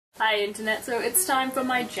Hi internet, so it's time for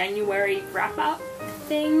my January wrap-up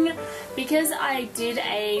thing. Because I did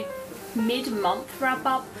a mid-month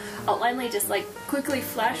wrap-up, I'll only just like quickly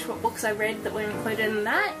flash what books I read that were included in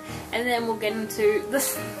that, and then we'll get into the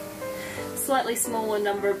slightly smaller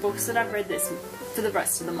number of books that I've read this for the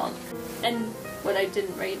rest of the month. And what I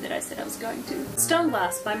didn't read that I said I was going to.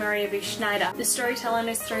 Stoneglass by Maria V. Schneider. The Storyteller and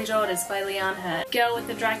His Three Daughters by Leanne Hurd. Girl with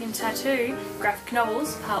the Dragon Tattoo, graphic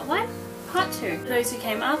novels, part 1. Part 2. Those Who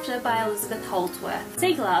Came After by Elizabeth Holdsworth.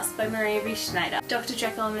 Sea Glass by Maria V. Schneider. Dr.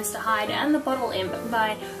 Jekyll and Mr. Hyde and the Bottle Imp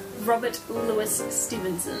by Robert Louis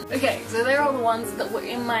Stevenson. Okay, so they're all the ones that were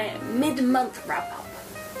in my mid-month wrap-up.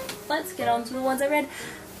 Let's get on to the ones I read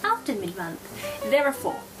after mid-month. There are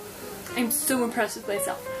 4. I'm so impressed with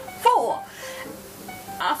myself. 4!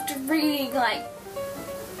 After reading like,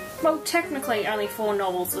 well, technically only 4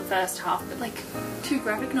 novels the first half, but like 2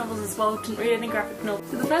 graphic novels as well. Didn't read any graphic novels.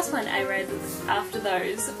 So the first one I read after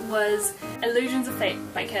those was Illusions of Fate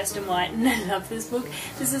by Kirsten White, and I love this book.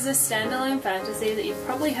 This is a standalone fantasy that you've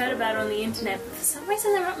probably heard about on the internet, but for some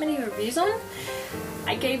reason there aren't many reviews on.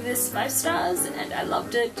 I gave this 5 stars and I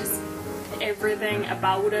loved it, just everything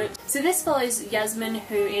about it. So this follows Yasmin,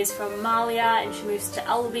 who is from Malia, and she moves to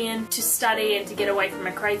Albion to study and to get away from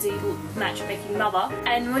her crazy matchmaking mother.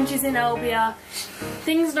 And when she's in Albion,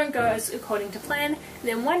 things don't go as according to plan.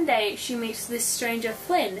 Then one day she meets this stranger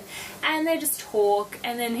Flynn, and they just talk,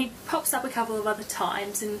 and then he pops up a couple of other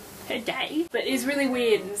times in her day, but is really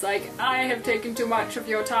weird and is like, I have taken too much of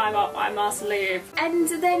your time up, I must leave. And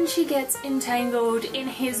then she gets entangled in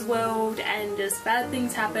his world, and just bad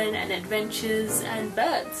things happen, and adventures, and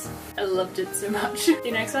birds. I loved it so much.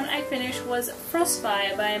 The next one I finished was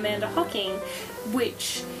Frostfire by Amanda Hocking,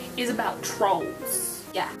 which is about trolls.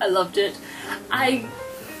 Yeah, I loved it. I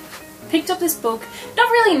picked up this book not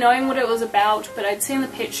really knowing what it was about, but I'd seen the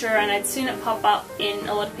picture and I'd seen it pop up in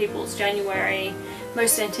a lot of people's January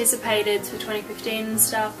most anticipated for 2015 and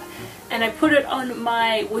stuff, and I put it on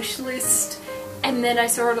my wish list, and then I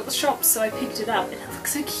saw it at the shop, so I picked it up, and it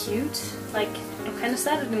looks so cute. Like, I'm kind of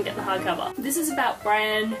sad I didn't get the hardcover. This is about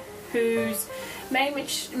Bran, whose main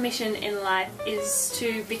mission in life is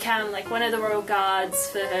to become like one of the royal guards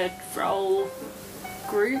for her troll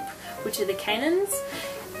group, which are the Canaans,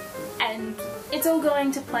 and it's all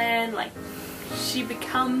going to plan. Like, she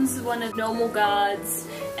becomes one of normal guards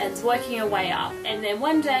and is working her way up, and then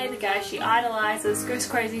one day the guy she idolizes goes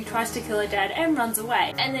crazy, tries to kill her dad and runs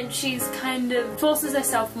away, and then she's kind of forces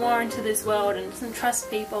herself more into this world and doesn't trust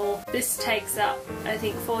people. This takes up, I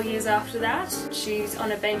think, 4 years after that. She's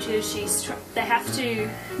on a benches, they have to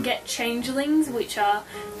get changelings, which are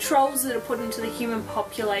trolls that are put into the human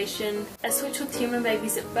population, are switched with human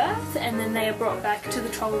babies at birth, and then they are brought back to the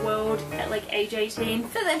troll world at like age 18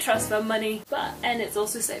 for their trust fund money, and it's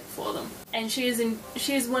also safe for them. And she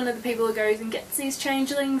is one of the people who goes and gets these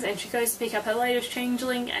changelings, and she goes to pick up her latest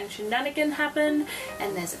changeling, and shenanigans happen,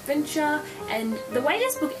 and there's adventure. And the way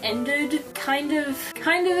this book ended kind of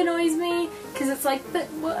annoys me, because it's like, but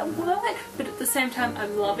what? But at the same time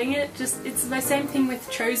I'm loving it. Just, it's my same thing with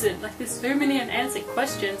Chosen. Like, there's so many unanswered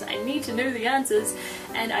questions, I need to know the answers,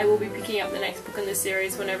 and I will be picking up the next book in the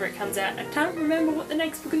series whenever it comes out. I can't remember what the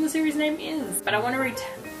next book in the series name is, but I want to read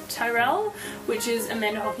Tyrell, which is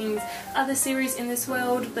Amanda Hocking's other series in this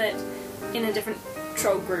world, but in a different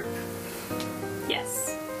troll group.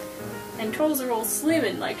 Yes. And trolls are all slim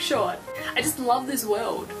and like short. I just love this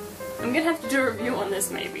world. I'm gonna have to do a review on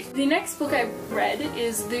this maybe. The next book I read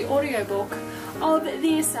is the audiobook of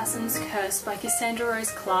The Assassin's Curse by Cassandra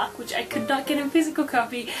Rose Clark, which I could not get in physical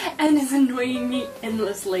copy and is annoying me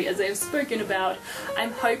endlessly, as I've spoken about.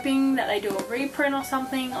 I'm hoping that they do a reprint or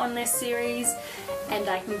something on this series and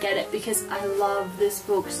I can get it, because I love this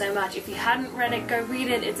book so much. If you hadn't read it, go read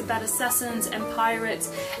it. It's about assassins and pirates,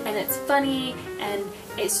 and it's funny, and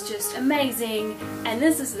it's just amazing. And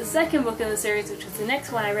this is the second book in the series, which was the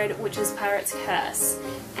next one I read, which is Pirate's Curse.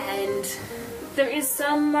 And there is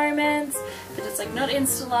some romance, but it's like not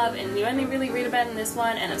insta-love, and you only really read about it in this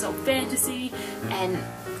one, and it's all fantasy, and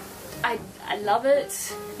I love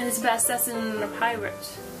it. And it's about assassin and a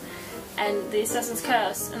pirate, and the Assassin's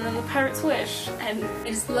Curse, and then the Pirate's Wish, and I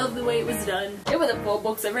just love the way it was done. It were the 4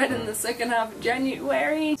 books I read in the second half of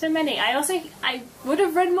January. So many. I would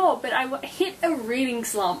have read more, but I hit a reading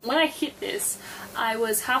slump. When I hit this, I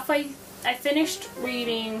finished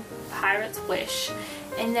reading Pirate's Wish,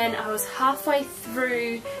 and then I was halfway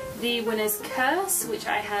through The Winner's Curse, which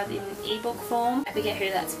I have in ebook form. I forget who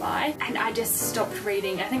that's by, and I just stopped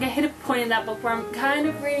reading. I think I hit a point in that book where I'm kind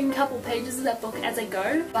of reading a couple pages of that book as I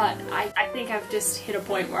go, but I think I've just hit a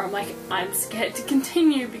point where I'm like, I'm scared to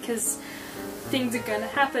continue, because things are gonna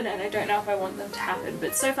happen and I don't know if I want them to happen,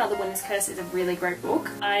 but so far The Winner's Curse is a really great book.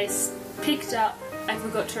 I picked up I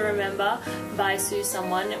Forgot to Remember by Sue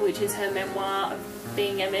Someone, which is her memoir of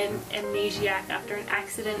being an amnesiac after an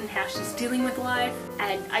accident and how she's dealing with life,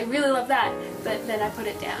 and I really love that, but then I put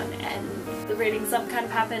it down and the reading slump kind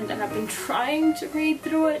of happened and I've been trying to read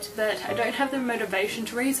through it, but I don't have the motivation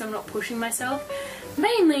to read, so I'm not pushing myself.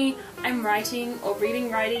 Mainly I'm writing or reading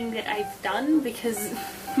writing that I've done because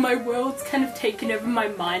my world's kind of taken over my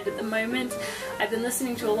mind at the moment. I've been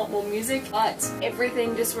listening to a lot more music, but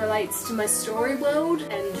everything just relates to my story world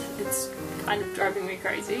and it's kind of driving me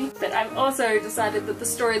crazy. But I've also decided that the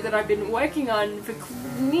story that I've been working on for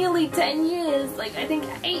nearly 10 years, like I think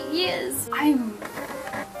 8 years, I'm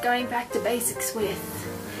going back to basics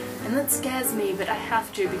with. And that scares me, but I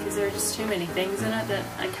have to because there are just too many things in it that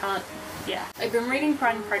I can't. Yeah. I've been reading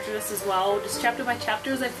Pride and Prejudice as well, just chapter by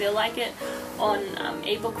chapter as I feel like it, on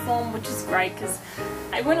ebook form, which is great because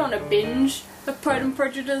I went on a binge of Pride and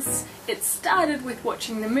Prejudice. It started with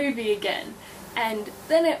watching the movie again, and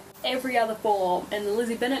then every other form, and the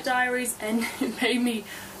Lizzie Bennet diaries, and it made me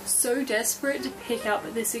so desperate to pick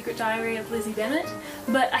up The Secret Diary of Lizzie Bennet,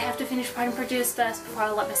 but I have to finish Pride and Prejudice first before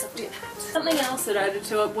I let myself do that. Something else that I added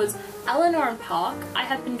to it was Eleanor and Park. I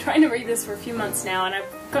have been trying to read this for a few months now and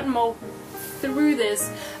I've gotten more through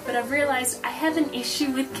this, but I've realised I have an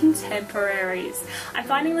issue with contemporaries. I'm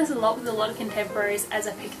finding this a lot with a lot of contemporaries as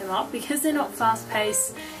I pick them up because they're not fast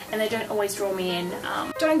paced and they don't always draw me in.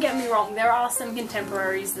 Don't get me wrong, there are some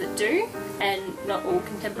contemporaries that do, and not all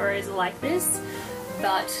contemporaries are like this,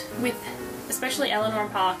 but with especially Eleanor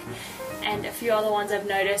and Park and a few other ones I've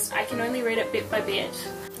noticed, I can only read it bit by bit.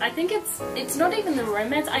 I think it's not even the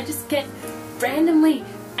romance, I just get randomly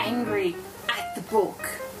angry at the book.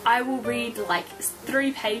 I will read like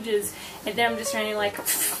 3 pages and then I'm just running like,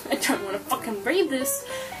 I don't want to fucking read this,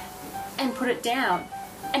 and put it down.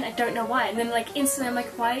 And I don't know why. And then like instantly I'm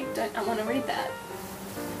like, why don't I want to read that?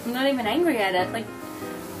 I'm not even angry at it. Like,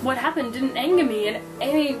 what happened didn't anger me in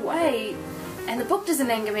any way. And the book doesn't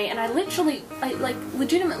anger me, and I literally, like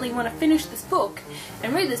legitimately want to finish this book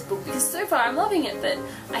and read this book because so far I'm loving it, but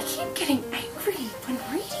I keep getting angry when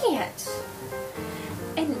reading it.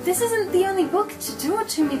 And this isn't the only book to do it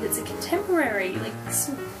to me that's a contemporary. Like,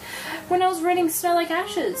 when I was reading Snow Like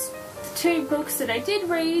Ashes, the 2 books that I did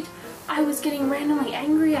read, I was getting randomly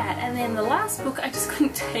angry at, and then the last book I just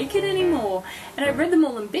couldn't take it anymore, and I read them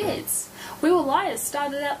all in bits. We Were Liars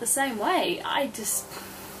started out the same way. I just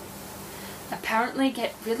apparently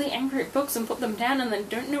get really angry at books and put them down and then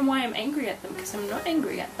don't know why I'm angry at them because I'm not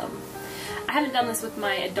angry at them. I haven't done this with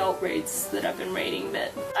my adult reads that I've been reading,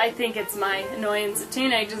 but I think it's my annoyance at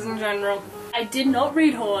teenagers in general. I did not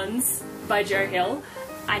read Horns by Joe Hill.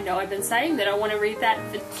 I know I've been saying that I want to read that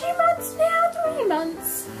for 2 months now, 3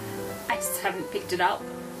 months. I just haven't picked it up.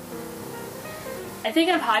 I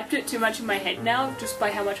think I've hyped it too much in my head now, just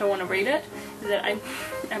by how much I want to read it, that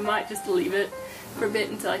I might just leave it for a bit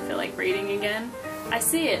until I feel like reading again. I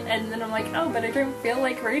see it and then I'm like, oh, but I don't feel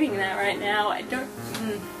like reading that right now. I don't.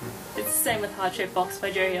 It's the same with Heart-Shaped Box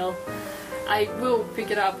by Joe Hill. I will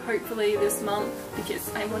pick it up hopefully this month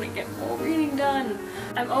because I want to get more reading done.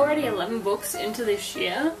 I'm already 11 books into this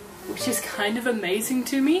year, which is kind of amazing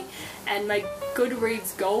to me, and my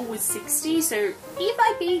Goodreads goal was 60, so if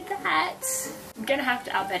I beat that, I'm gonna have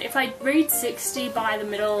to up it. If I read 60 by the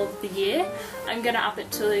middle of the year, I'm gonna up it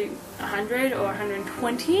to 100 or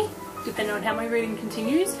 120, depending on how my reading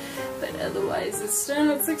continues, but otherwise it's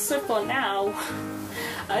still at 60 for now.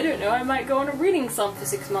 I don't know, I might go on a reading slump for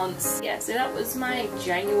 6 months. Yeah, so that was my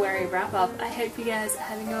January wrap up. I hope you guys are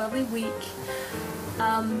having a lovely week.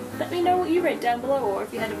 Let me know what you read down below, or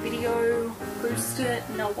if you had a video, post it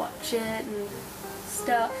and I'll watch it and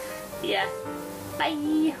stuff. Yeah,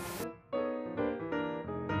 bye!